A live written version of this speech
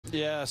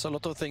Yeah, it's a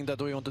lot of things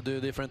that we want to do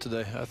different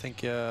today. I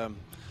think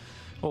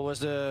always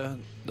the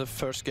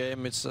first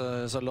game, it's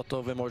a lot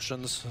of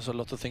emotions, there's a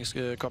lot of things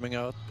coming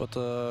out, but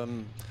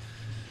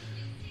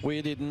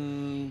we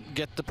didn't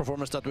get the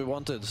performance that we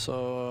wanted.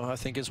 So I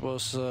think it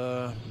was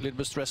a little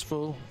bit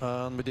stressful,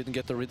 and we didn't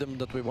get the rhythm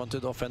that we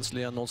wanted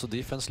offensively and also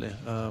defensively.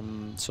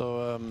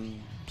 So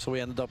we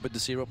ended up with the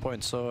 0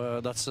 points.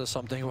 So that's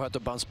something we had to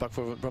bounce back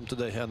from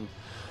today. And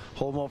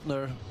home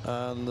opener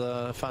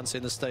and fans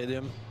in the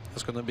stadium,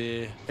 it's going to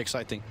be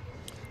exciting.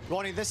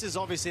 Ronny, this is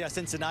obviously a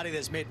Cincinnati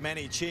that's made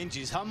many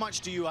changes. How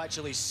much do you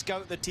actually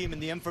scout the team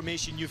and the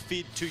information you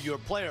feed to your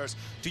players?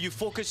 Do you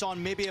focus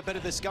on maybe a bit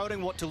of the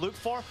scouting, what to look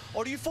for?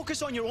 Or do you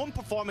focus on your own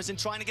performance and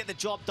trying to get the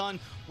job done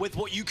with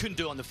what you can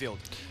do on the field?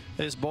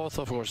 It's both,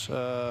 of course.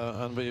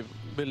 And we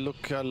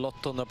look a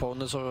lot on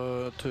opponents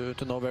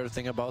to know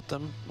everything about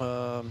them.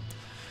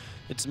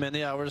 It's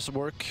many hours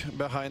work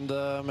behind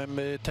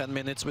maybe 10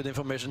 minutes with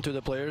information to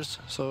the players.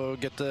 So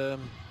get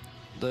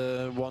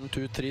the 1,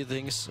 2, 3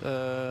 things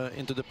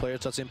into the players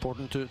that's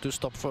important to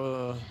stop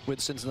with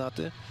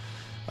Cincinnati.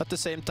 At the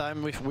same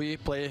time, if we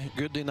play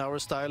good in our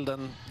style,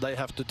 then they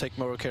have to take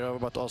more care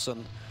about us,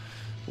 and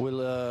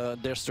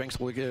their strengths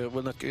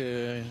will not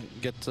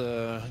get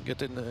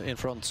in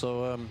front.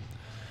 So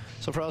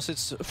for us,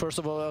 it's first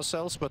of all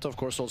ourselves, but of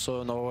course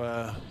also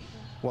know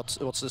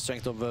what's the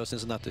strength of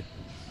Cincinnati.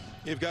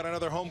 You've got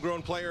another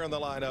homegrown player in the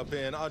lineup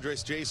in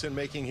Andres Jason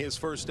making his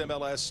first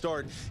MLS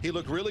start. He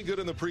looked really good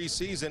in the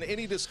preseason.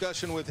 Any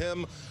discussion with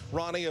him,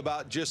 Ronny,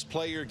 about just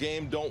play your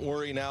game, don't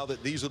worry now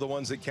that these are the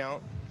ones that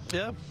count?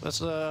 Yeah, that's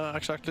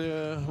exactly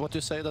what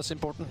you say. That's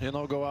important. You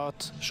know, go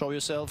out, show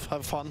yourself,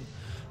 have fun.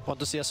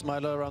 Want to see a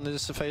smile around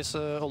his face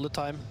all the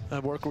time,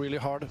 and work really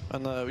hard.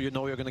 And you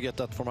know you're going to get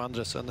that from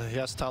Andres. And he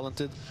has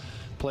talented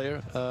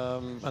player,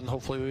 and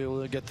hopefully we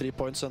will get 3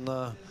 points and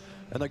a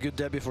good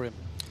debut for him.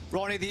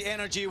 Ronny, the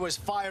energy was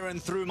firing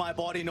through my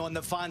body knowing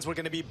that fans were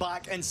going to be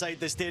back inside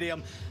the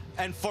stadium.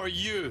 And for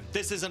you,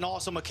 this is an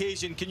awesome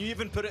occasion. Can you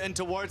even put it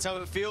into words how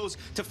it feels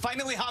to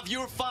finally have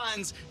your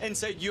fans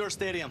inside your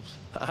stadium?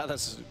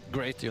 That's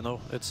great, you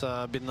know. It's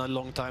been a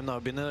long time now.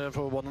 I've been here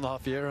for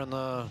 1.5 years,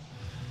 and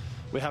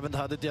we haven't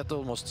had it yet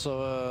almost.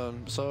 So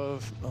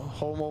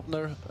home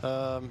opener,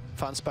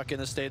 fans back in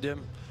the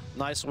stadium,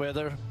 nice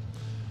weather,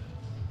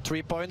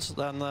 3 points,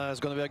 then it's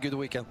going to be a good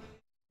weekend.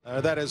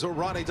 That is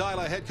Ronny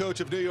Deila, head coach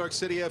of New York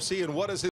City FC, and what is his